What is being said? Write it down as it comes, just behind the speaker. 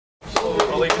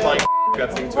Holy fuck, that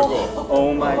thing took off.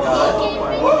 Oh my god.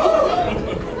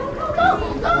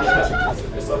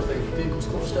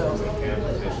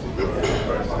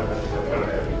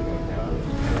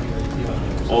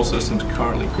 All systems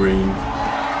currently green.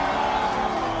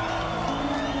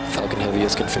 Falcon Heavy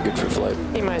is configured for flight.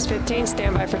 T-minus 15,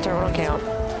 stand by for terminal count.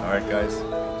 Alright guys,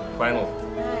 final.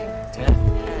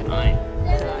 10, 9,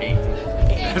 8,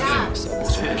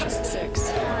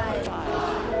 6,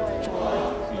 5,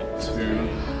 4, 2,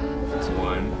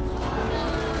 1.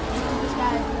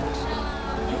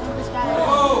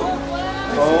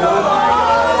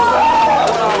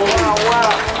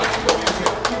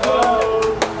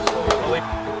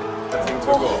 That thing took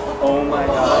off. Oh my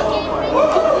god.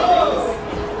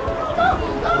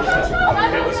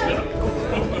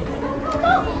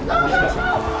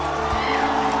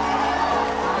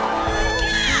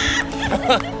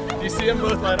 Do you see them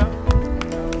both light up?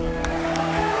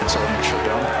 Inside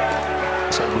shutdown.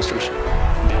 Inside boosters.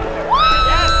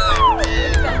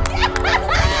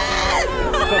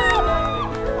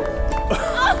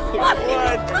 What?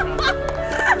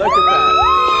 Look at that.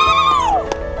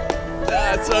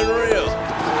 That's unreal.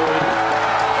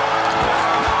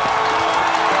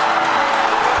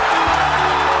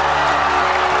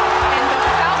 And the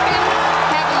Falcons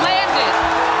have landed.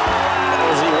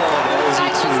 LZ1,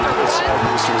 LZ2, inside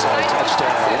boosters on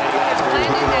touchdown.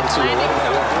 Landing at landing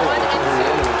zone 1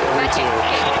 and 2.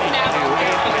 Now,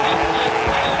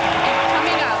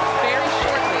 coming up very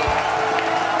shortly,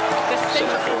 the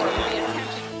center will be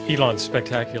attaching. Elon's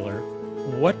spectacular.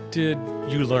 What did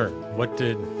you learn? What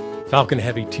did Falcon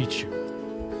Heavy teach you?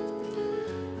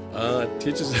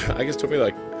 Teaches, I guess, taught me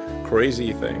like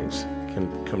crazy things can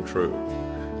come true.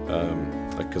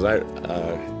 Because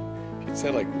he'd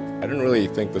said like I didn't really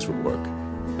think this would work.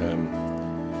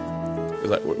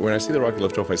 Like, when I see the rocket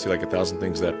lift off, I see like 1,000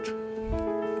 things that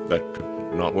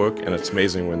could not work, and it's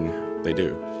amazing when they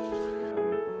do.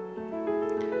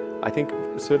 I think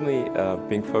certainly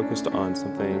being focused on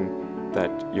something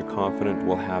that you're confident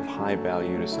will have high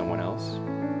value to someone else,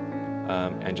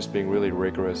 and just being really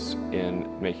rigorous in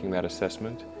making that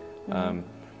assessment,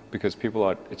 because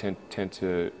people tend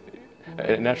to,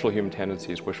 a natural human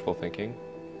tendency is wishful thinking.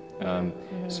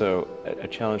 So a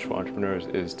challenge for entrepreneurs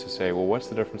is to say, well, what's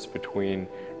the difference between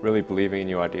really believing in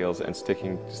your ideals and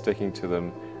sticking to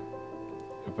them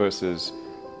versus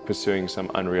pursuing some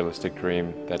unrealistic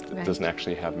dream that doesn't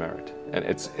actually have merit? And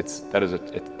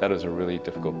that is a really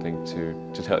difficult thing to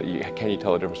tell. Can you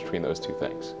tell the difference between those two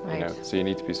things? Right. You know? So you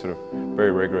need to be sort of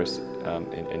very rigorous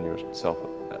in your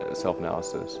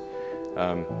self-analysis.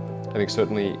 I think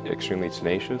certainly extremely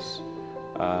tenacious,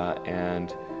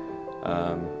 and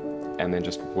then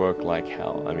just work like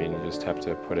hell. I mean, you just have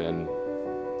to put in,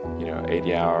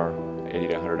 80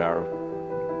 to 100 hour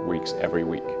weeks every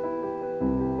week.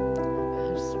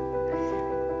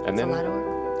 And then a lot of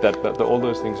work. all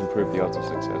those things improve the odds of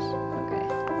success. Okay.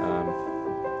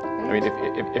 I mean,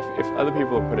 if other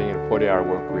people are putting in 40-hour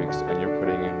work weeks and you're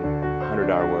putting in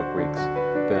 100-hour work weeks,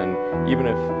 then even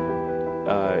if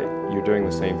you're doing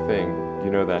the same thing, you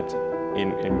know that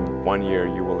in 1 year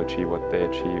you will achieve what they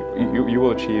achieve. You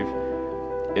will achieve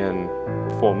in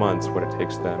 4 months what it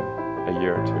takes them a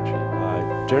year to achieve.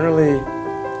 Generally,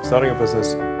 starting a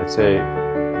business, I'd say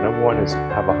number one is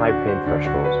have a high pain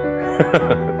threshold.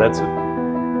 That's it.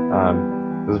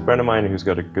 There's a friend of mine who's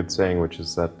got a good saying, which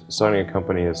is that starting a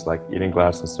company is like eating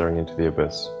glass and staring into the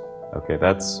abyss. Okay,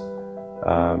 that's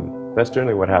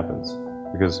generally what happens,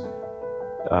 because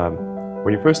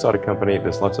when you first start a company,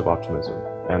 there's lots of optimism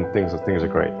and things are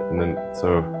great, and then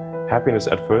so happiness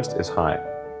at first is high.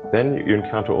 Then you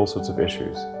encounter all sorts of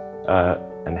issues,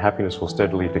 and happiness will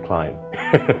steadily decline,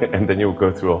 and then you'll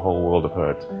go through a whole world of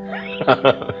hurt.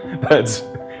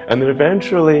 And then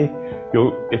eventually,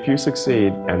 if you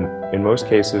succeed, and in most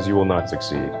cases you will not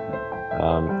succeed,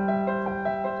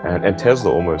 and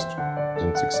Tesla almost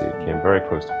didn't succeed, came very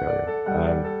close to failure.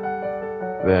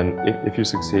 Then if you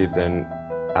succeed, then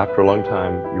after a long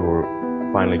time you will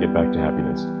finally get back to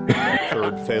happiness.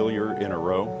 Third failure in a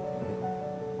row.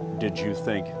 Did you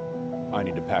think, I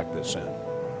need to pack this in?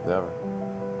 Never.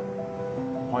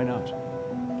 Why not?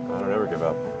 I don't ever give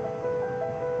up.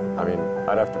 I mean,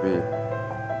 I'd have to be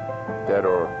dead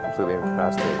or completely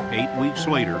incapacitated. 8 weeks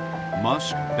later,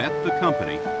 Musk bet the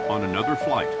company on another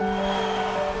flight.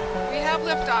 We have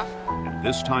liftoff. And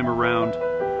this time around,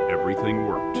 everything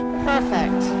worked.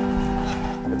 Perfect.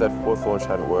 If that fourth launch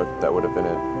hadn't worked, that would have been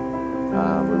it.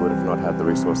 We would have not had the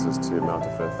resources to mount a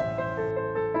fifth.